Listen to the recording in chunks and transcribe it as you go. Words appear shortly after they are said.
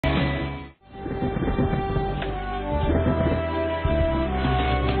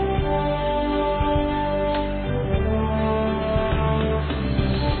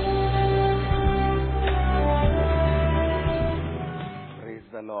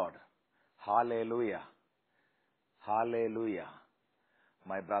God. Hallelujah. Hallelujah.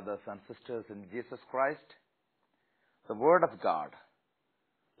 My brothers and sisters in Jesus Christ, the Word of God.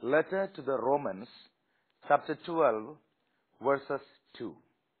 Letter to the Romans, chapter 12, verses 2.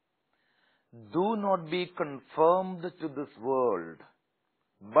 Do not be conformed to this world,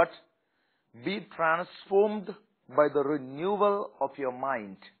 but be transformed by the renewal of your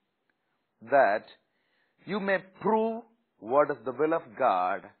mind, that you may prove what is the will of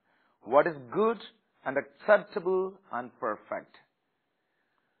God, what is good and acceptable and perfect.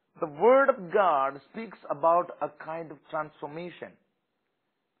 The Word of God speaks about a kind of transformation.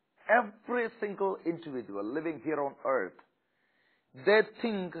 Every single individual living here on earth, they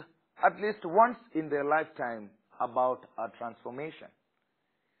think at least once in their lifetime about a transformation.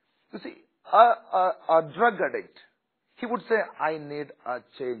 You see, a drug addict, he would say, I need a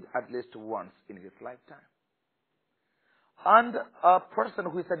change at least once in his lifetime. And a person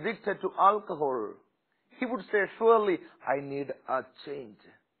who is addicted to alcohol, he would say, surely I need a change.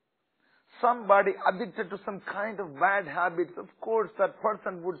 Somebody addicted to some kind of bad habits, of course that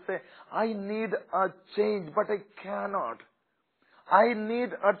person would say, I need a change, but I cannot. I need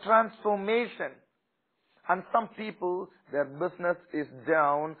a transformation. And some people, their business is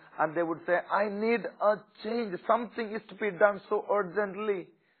down and they would say, I need a change. Something is to be done so urgently.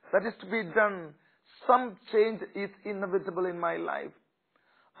 That is to be done. Some change is inevitable in my life.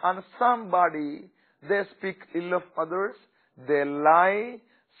 And somebody, they speak ill of others, they lie,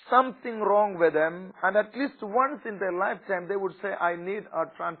 something wrong with them, and at least once in their lifetime they would say, I need a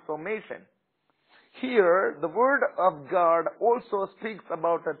transformation. Here, the Word of God also speaks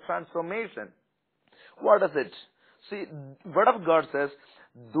about a transformation. What is it? See, Word of God says,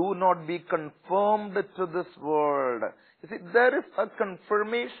 do not be conformed to this world. You see, there is a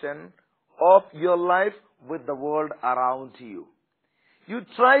confirmation of your life with the world around you. You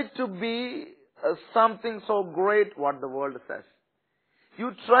try to be something so great, what the world says.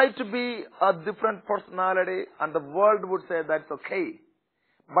 You try to be a different personality and the world would say that's okay.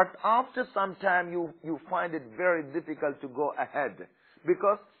 But after some time you find it very difficult to go ahead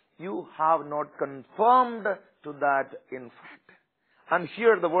because you have not conformed to that in fact. And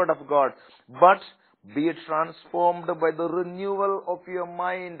here the Word of God, but be transformed by the renewal of your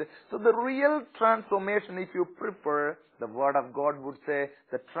mind. So the real transformation, if you prefer, the Word of God would say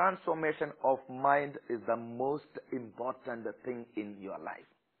the transformation of mind is the most important thing in your life.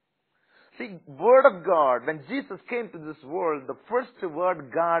 See, Word of God, when Jesus came to this world, the first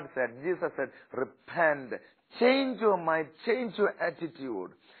word God said, Jesus said, repent, change your mind, change your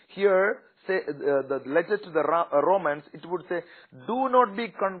attitude. Here, say the letter to the Romans, it would say, do not be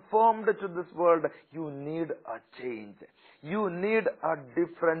conformed to this world. You need a change. You need a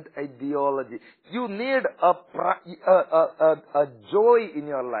different ideology. You need a joy in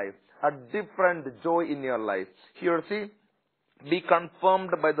your life, a different joy in your life. Here, see, be confirmed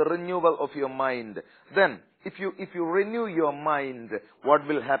by the renewal of your mind. Then, if you renew your mind, what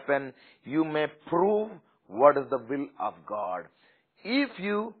will happen? You may prove what is the will of God. If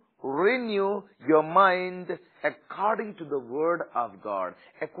you renew your mind according to the Word of God,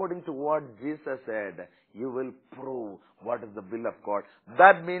 according to what Jesus said, you will prove what is the will of God.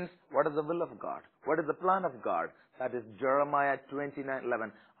 That means, what is the will of God? What is the plan of God? That is Jeremiah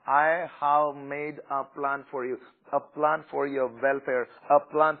 29:11. I have made a plan for you, a plan for your welfare, a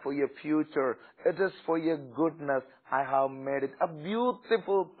plan for your future. It is for your goodness. I have made it. A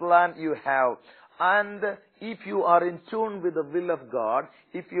beautiful plan you have. And if you are in tune with the will of God,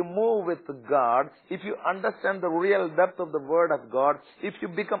 if you move with God, if you understand the real depth of the Word of God, if you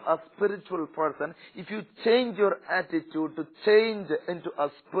become a spiritual person, if you change your attitude to change into a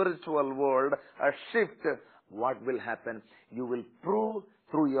spiritual world, a shift, what will happen? You will prove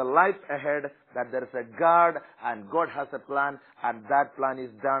through your life ahead that there is a God and God has a plan and that plan is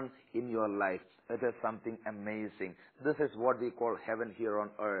done in your life. It is something amazing. This is what we call heaven here on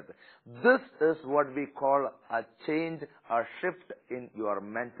earth. This is what we call a change, a shift in your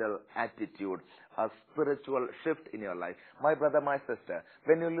mental attitude, a spiritual shift in your life. My brother, my sister,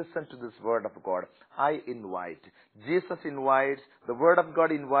 when you listen to this Word of God, I invite, Jesus invites, the Word of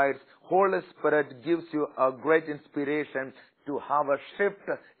God invites, Holy Spirit gives you a great inspiration to have a shift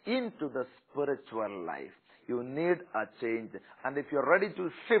into the spiritual life. You need a change. And if you're ready to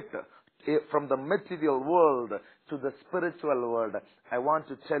shift from the material world to the spiritual world, I want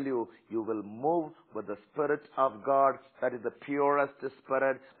to tell you, you will move with the Spirit of God. That is the purest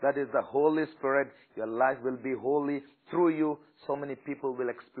Spirit. That is the Holy Spirit. Your life will be holy. Through you, so many people will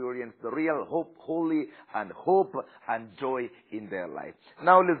experience the real hope, holy and hope and joy in their life.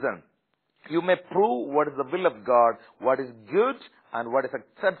 Now listen. You may prove what is the will of God, what is good and what is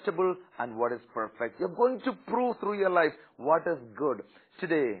acceptable and what is perfect. You're going to prove through your life what is good.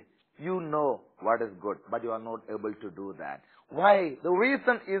 Today, you know what is good, but you are not able to do that. Why? The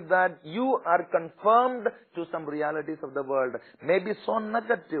reason is that you are confirmed to some realities of the world. Maybe so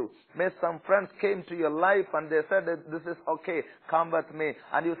negative. Maybe some friends came to your life and they said, this is okay, come with me.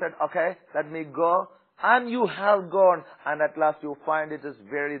 And you said, okay, let me go. And you have gone, and at last you find it is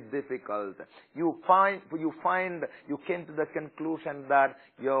very difficult. You came to the conclusion that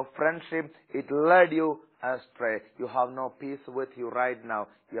your friendship, it led you astray. You have no peace with you right now.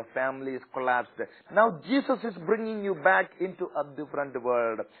 Your family is collapsed. Now Jesus is bringing you back into a different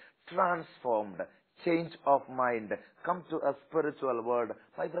world, transformed. Change of mind. Come to a spiritual world.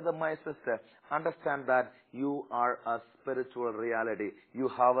 My brother, my sister, understand that you are a spiritual reality. You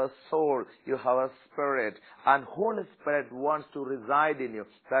have a soul. You have a spirit. And Holy Spirit wants to reside in you.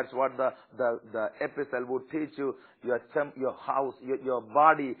 That's what the epistle would teach you. Your house, your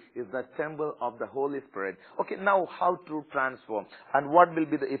body is the temple of the Holy Spirit. Okay, now how to transform? And what will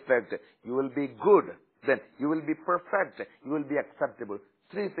be the effect? You will be good. Then you will be perfect. You will be acceptable.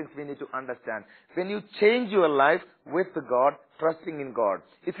 Three things we need to understand. When you change your life with God, trusting in God.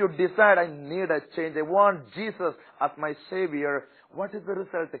 If you decide, I need a change, I want Jesus as my Savior, what is the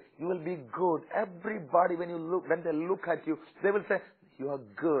result? You will be good. Everybody, when they look at you, they will say, you are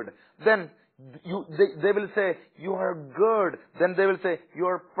good. Then they will say, you are good. Then they will say, you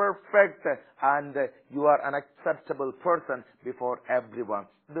are perfect and you are an acceptable person before everyone.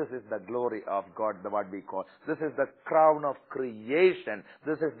 This is the glory of God, what we call. This is the crown of creation.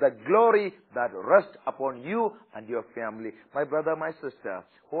 This is the glory that rests upon you and your family. My brother, my sister,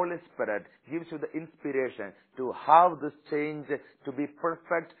 Holy Spirit gives you the inspiration to have this change, to be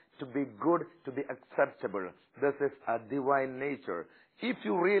perfect, to be good, to be acceptable. This is a divine nature. If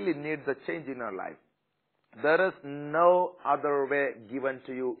you really need the change in your life, there is no other way given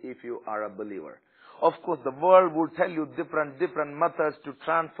to you if you are a believer. Of course, the world will tell you different methods to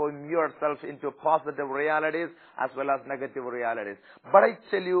transform yourself into positive realities as well as negative realities. But I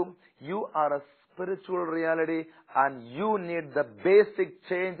tell you, you are a spiritual reality and you need the basic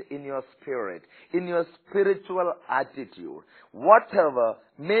change in your spirit, in your spiritual attitude. Whatever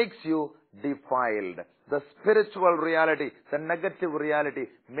makes you defiled, the spiritual reality, the negative reality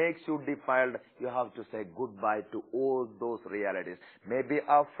makes you defiled, you have to say goodbye to all those realities. Maybe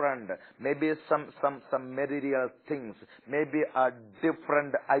a friend, maybe some material things, maybe a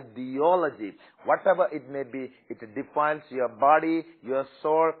different ideology. Whatever it may be, it defiles your body, your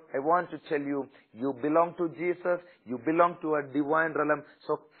soul. I want to tell you, you belong to Jesus, you belong to a divine realm.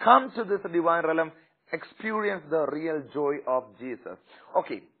 So come to this divine realm, experience the real joy of Jesus.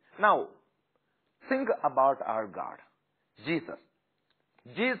 Okay, now, think about our God, Jesus.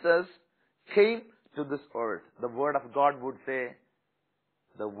 Jesus came to this earth. The Word of God would say,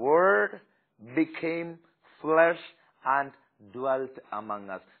 the Word became flesh and dwelt among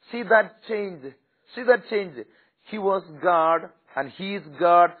us. See that change. See that change. He was God and He is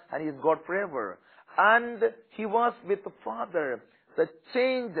God and He is God forever. And He was with the Father. The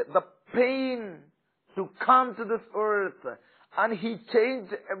change, the pain to come to this earth. And He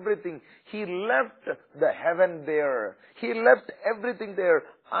changed everything. He left the heaven there. He left everything there.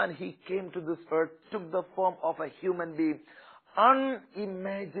 And He came to this earth, took the form of a human being.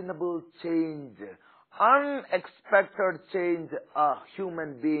 Unimaginable change. Unexpected change a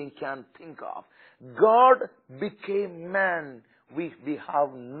human being can think of. God became man. We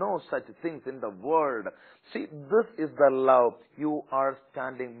have no such things in the world. See, this is the love. You are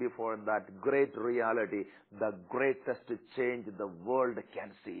standing before that great reality, the greatest change the world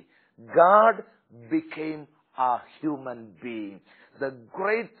can see. God became a human being. The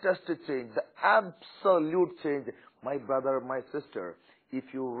greatest change, the absolute change. My brother, my sister, if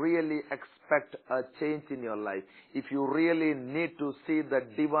you really expect a change in your life, if you really need to see the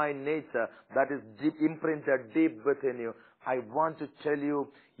divine nature that is imprinted deep within you, I want to tell you,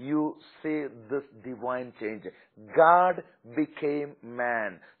 you see this divine change. God became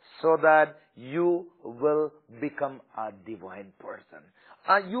man so that you will become a divine person.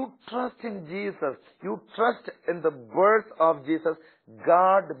 You trust in Jesus. You trust in the birth of Jesus.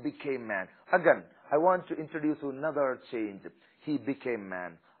 God became man. Again, I want to introduce you another change. He became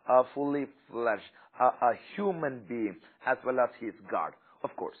man, a fully flesh, a human being, as well as He is God,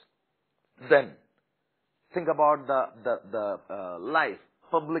 of course. Then, think about the life,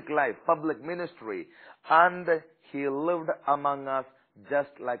 public ministry. And He lived among us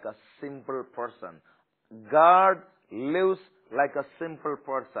just like a simple person. God lives like a simple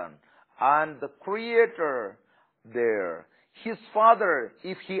person. And the Creator there, His Father,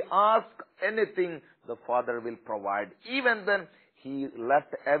 if He asks anything, the Father will provide. Even then, He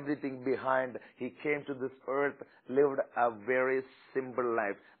left everything behind. He came to this earth, lived a very simple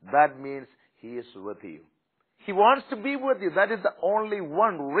life. That means He is with you. He wants to be with you. That is the only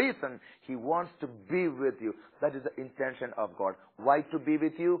one reason He wants to be with you. That is the intention of God. Why to be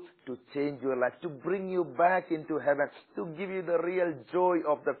with you? To change your life, to bring you back into heaven, to give you the real joy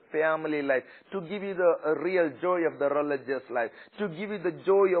of the family life, to give you the real joy of the religious life, to give you the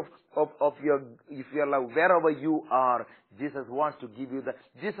joy of your life wherever you are. Jesus wants to give you that.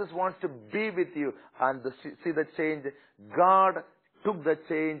 Jesus wants to be with you and see the change. God took the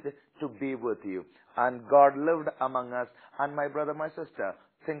change to be with you. And God lived among us. And my brother, my sister,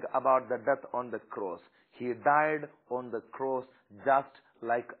 think about the death on the cross. He died on the cross just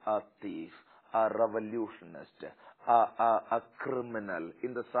like a thief, a revolutionist, a criminal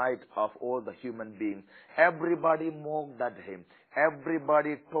in the sight of all the human beings. Everybody mocked at Him.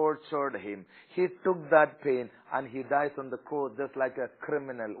 Everybody tortured Him. He took that pain and He dies on the cross just like a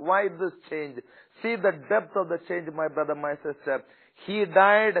criminal. Why this change? See the depth of the change, my brother, my sister. He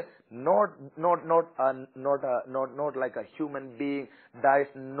died not like a human being dies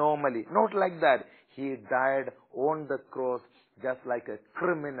normally. Not like that. He died on the cross just like a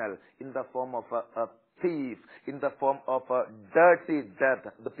criminal, in the form of a thief, in the form of a dirty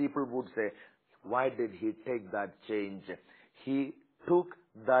death. The people would say, why did He take that change? He took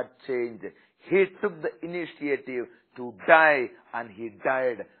that change. He took the initiative to die, and He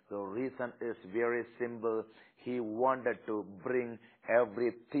died. The reason is very simple. He wanted to bring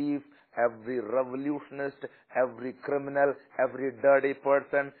every thief, every revolutionist, every criminal, every dirty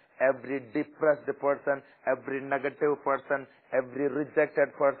person, every depressed person, every negative person, every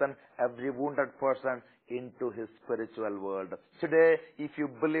rejected person, every wounded person into His spiritual world. Today, if you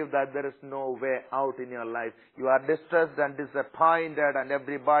believe that there is no way out in your life, you are distressed and disappointed and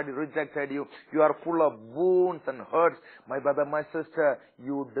everybody rejected you, you are full of wounds and hurts, my brother, my sister,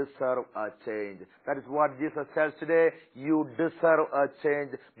 you deserve a change. That is what Jesus says today. You deserve a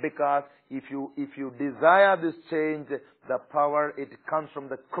change, because if you desire this change, the power, it comes from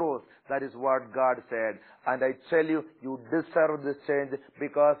the cross. That is what God said. And I tell you, you deserve this change,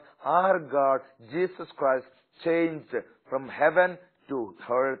 because our God, Jesus Christ, changed from heaven to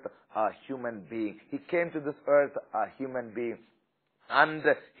earth a human being. He came to this earth a human being. And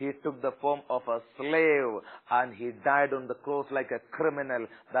He took the form of a slave, and He died on the cross like a criminal.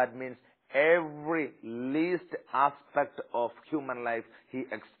 That means every least aspect of human life He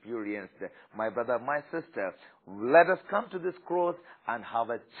experienced. My brother, my sister, let us come to this cross and have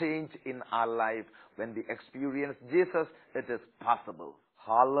a change in our life. When we experience Jesus, it is possible.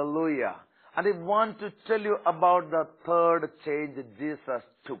 Hallelujah. And I want to tell you about the third change Jesus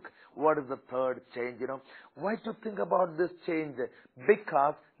took. What is the third change? Why to think about this change?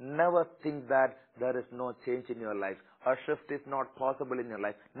 Because never think that there is no change in your life. A shift is not possible in your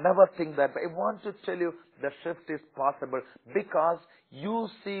life. Never think that. I want to tell you the shift is possible, because you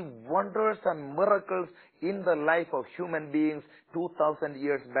see wonders and miracles in the life of human beings 2,000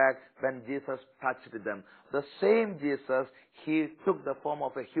 years back when Jesus touched them. The same Jesus, He took the form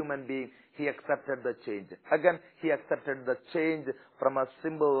of a human being. He accepted the change. Again, He accepted the change from a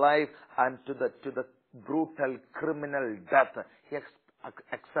simple life and to the brutal criminal death. He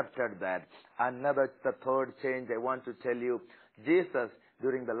accepted that. Another, the third change I want to tell you, Jesus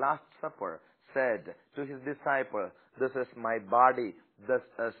during the Last Supper said to His disciples, "This is my body, this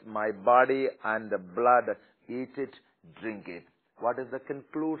is my body and the blood, eat it, drink it." What is the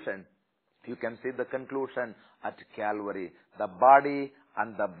conclusion? You can see the conclusion at Calvary. The body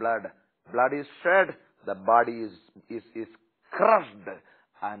and the blood. Blood is shed, the body is crushed.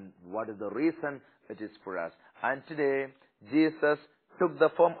 And what is the reason? It is for us. And today, Jesus took the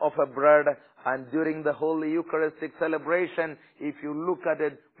form of a bread, and during the Holy Eucharistic celebration, if you look at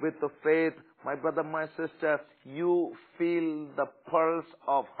it with the faith, my brother, my sister, you feel the pulse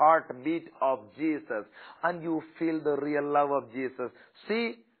of heartbeat of Jesus, and you feel the real love of Jesus.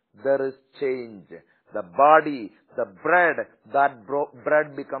 See, there is change. The body, the bread, that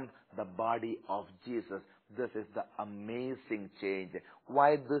bread becomes the body of Jesus. This is the amazing change.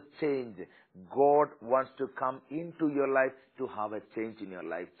 Why this change? God wants to come into your life to have a change in your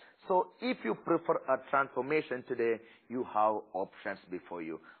life. So if you prefer a transformation today, you have options before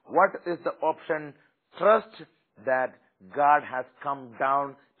you. What is the option? Trust that God has come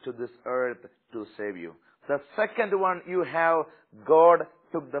down to this earth to save you. The second one, you have God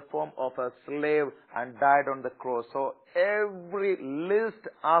took the form of a slave and died on the cross. So every least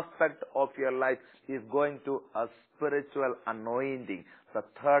aspect of your life is going to a spiritual anointing. The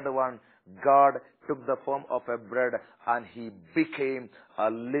third one, God took the form of a bread and He became a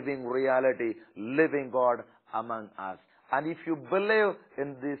living reality, living God among us. And if you believe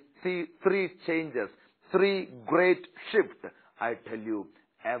in these three changes, three great shifts, I tell you,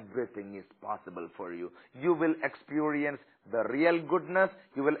 everything is possible for you. You will experience the real goodness.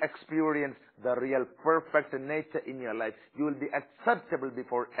 You will experience the real perfect nature in your life. You will be acceptable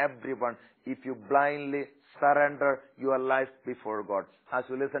before everyone if you blindly surrender your life before God. As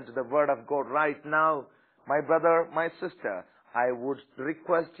you listen to the word of God right now, my brother, my sister, I would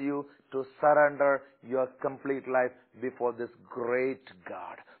request you to surrender your complete life before this great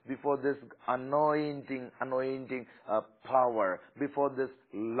God, before this anointing power, before this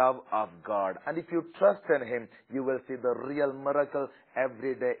love of God. And if you trust in Him, you will see the real miracle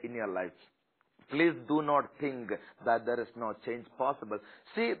every day in your life. Please do not think that there is no change possible.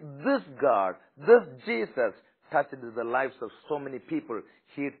 See, this God, this Jesus touched the lives of so many people.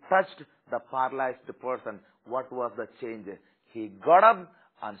 He touched the paralyzed person. What was the change? He got up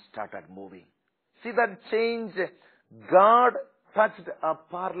and started moving. See that change? God touched a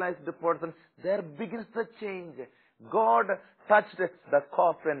paralyzed person. There begins the change. God touched the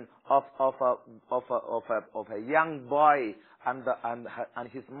coffin of a young boy, and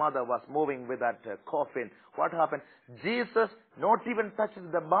his mother was moving with that coffin. What happened? Jesus not even touched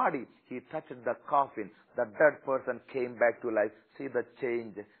the body. He touched the coffin. The dead person came back to life. See the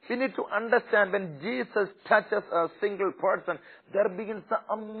change. We need to understand, when Jesus touches a single person, there begins the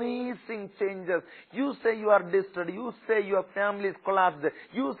amazing changes. You say you are distraught. You say your family is collapsed.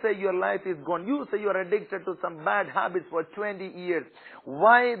 You say your life is gone. You say you are addicted to some bad habits for 20 years.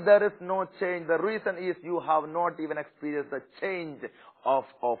 Why there is no change? The reason is you have not even experienced the change of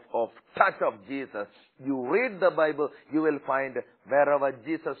touch of Jesus. You read the Bible, you will find wherever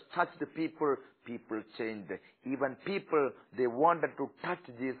Jesus touched people, people changed. Even people, they wanted to touch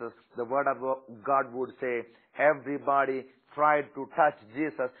Jesus. The word of God would say, everybody tried to touch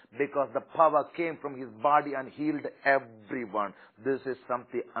Jesus because the power came from His body and healed everyone. This is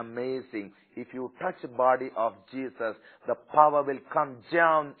something amazing. If you touch the body of Jesus, the power will come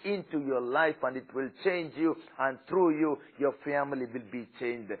down into your life and it will change you, and through you, your family will be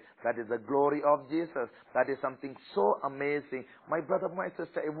changed. That is the glory of Jesus. That is something so amazing. My brother, my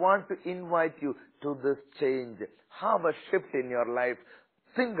sister, I want to invite you to this change. Have a shift in your life.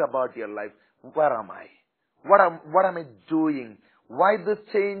 Think about your life. Where am I? What am I doing? Why this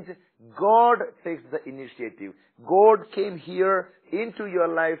change? God takes the initiative. God came here into your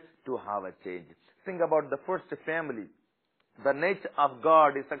life to have a change. Think about the first family. The nature of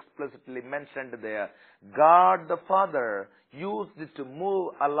God is explicitly mentioned there. God the Father used to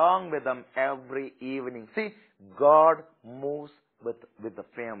move along with them every evening. See, God moves with the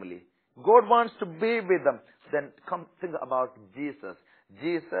family. God wants to be with them. Then come think about Jesus.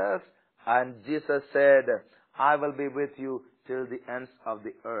 Jesus said, I will be with you till the ends of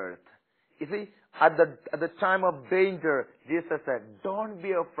the earth. You see, at the time of danger, Jesus said, don't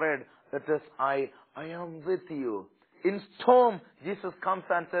be afraid. That is, I am with you. In storm, Jesus comes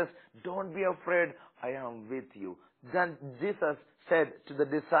and says, don't be afraid. I am with you. Then Jesus said to the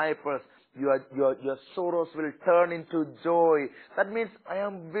disciples, your sorrows will turn into joy. That means I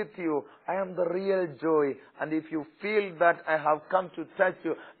am with you. I am the real joy. And if you feel that I have come to touch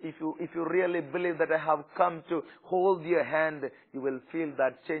you, if you really believe that I have come to hold your hand, you will feel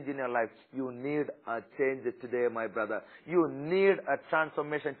that change in your life. You need a change today, my brother. You need a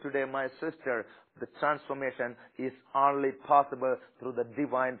transformation today, my sister. The transformation is only possible through the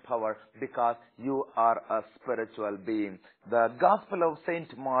divine power because you are a spiritual being. The Gospel of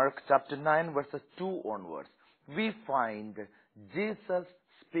St. Mark, chapter 9, verses 2 onwards, we find Jesus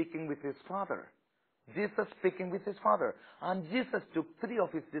speaking with His Father. Jesus speaking with His Father. And Jesus took 3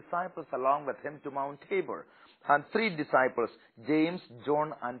 of His disciples along with Him to Mount Tabor. And 3 disciples, James,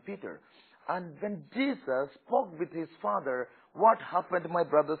 John, and Peter. And when Jesus spoke with His Father, what happened, my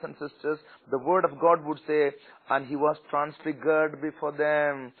brothers and sisters? The Word of God would say, and He was transfigured before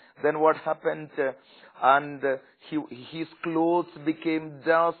them. Then what happened? And His clothes became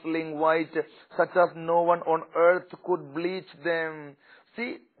dazzling white, such as no one on earth could bleach them.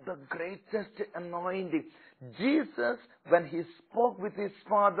 See, the greatest anointing. Jesus, when He spoke with His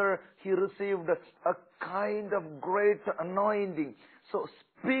Father, He received a kind of great anointing. So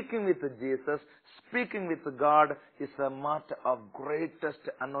speaking with Jesus, speaking with God is a matter of greatest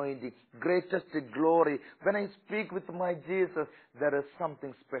anointing, greatest glory. When I speak with my Jesus, there is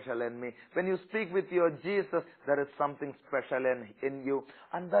something special in me. When you speak with your Jesus, there is something special in you.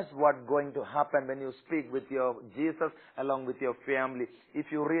 And that's what's going to happen when you speak with your Jesus along with your family. If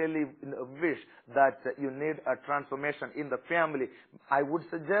you really wish that you need a transformation in the family, I would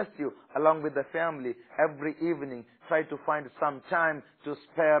suggest you, along with the family, every evening, try to find some time to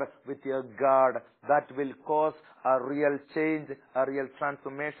spare with your God. That will cause a real change, a real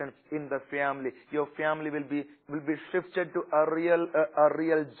transformation in the family. Your family will be shifted to a real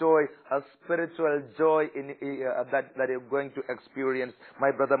joy, a spiritual joy that you're going to experience,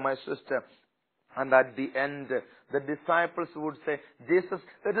 my brother, my sister. And at the end, the disciples would say, Jesus,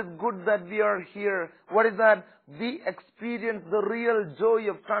 it is good that we are here. What is that? We experience the real joy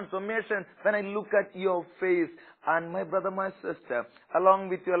of transformation when I look at your face. And my brother, my sister, along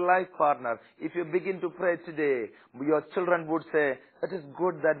with your life partner, if you begin to pray today, your children would say, it is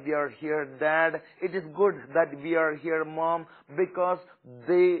good that we are here, Dad. It is good that we are here, Mom, because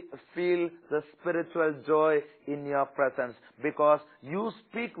they feel the spiritual joy in your presence. Because you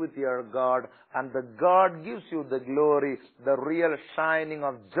speak with your God, and the God gives you the glory, the real shining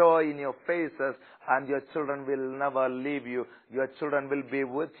of joy in your faces, and your children will never leave you. Your children will be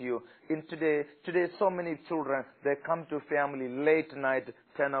with you. In today, so many children, they come to family late night,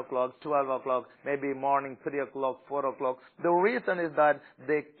 10 o'clock, 12 o'clock, maybe morning, 3 o'clock, 4 o'clock. The reason is that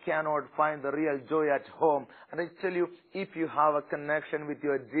they cannot find the real joy at home. And I tell you, if you have a connection with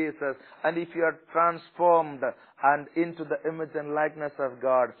your Jesus, and if you are transformed and into the image and likeness of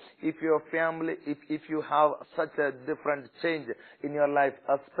God, if your family, if you have such a different change in your life,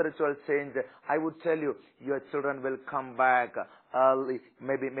 a spiritual change, I would tell you, your children will come back early,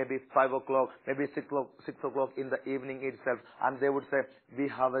 maybe 5 o'clock, maybe 6 o'clock in the evening itself, and they would say, we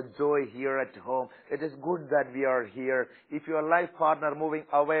have a joy here at home. It is good that we are here. If your life partner moving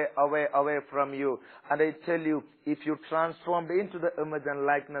away from you, and I tell you, if you transformed into the image and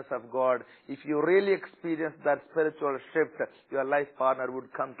likeness of God, if you really experience that spiritual shift, your life partner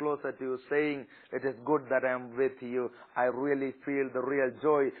would come closer to you saying, it is good that I am with you. I really feel the real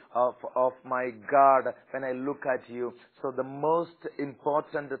joy of my God when I look at you. So the most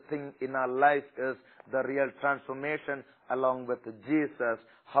important thing in our life is the real transformation along with Jesus.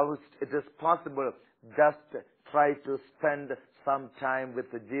 How it is possible? Just try to spend some time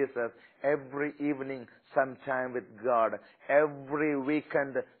with Jesus. Every evening, some time with God. Every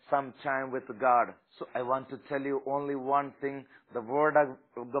weekend, some time with God. So I want to tell you only one thing. The Word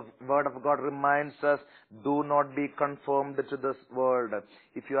of God reminds us, do not be conformed to this world.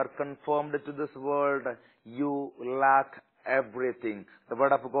 If you are conformed to this world, you lack everything. The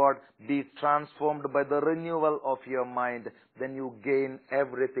Word of God, be transformed by the renewal of your mind, then you gain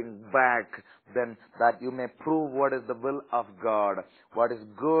everything back, then that you may prove what is the will of God, what is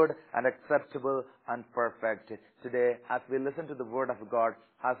good and acceptable and perfect. Today, as we listen to the Word of God,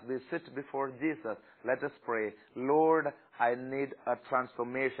 as we sit before Jesus, let us pray. Lord, I need a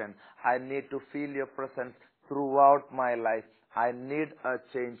transformation. I need to feel your presence throughout my life. I need a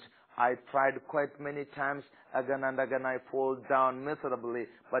change. I tried quite many times. Again and again I fall down miserably.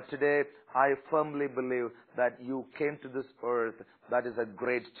 But today I firmly believe that you came to this earth. That is a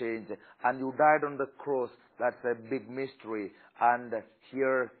great change. And you died on the cross. That's a big mystery. And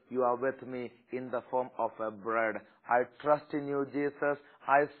here you are with me in the form of a bread. I trust in you, Jesus.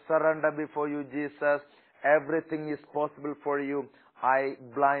 I surrender before you, Jesus. Everything is possible for you. I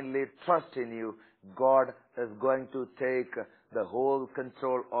blindly trust in you. God is going to take the whole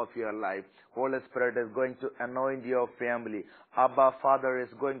control of your life. Holy Spirit is going to anoint your family. Abba Father is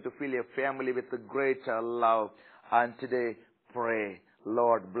going to fill your family with a greater love. And today, pray,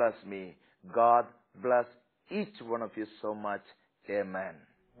 Lord, bless me. God bless each one of you so much. Amen.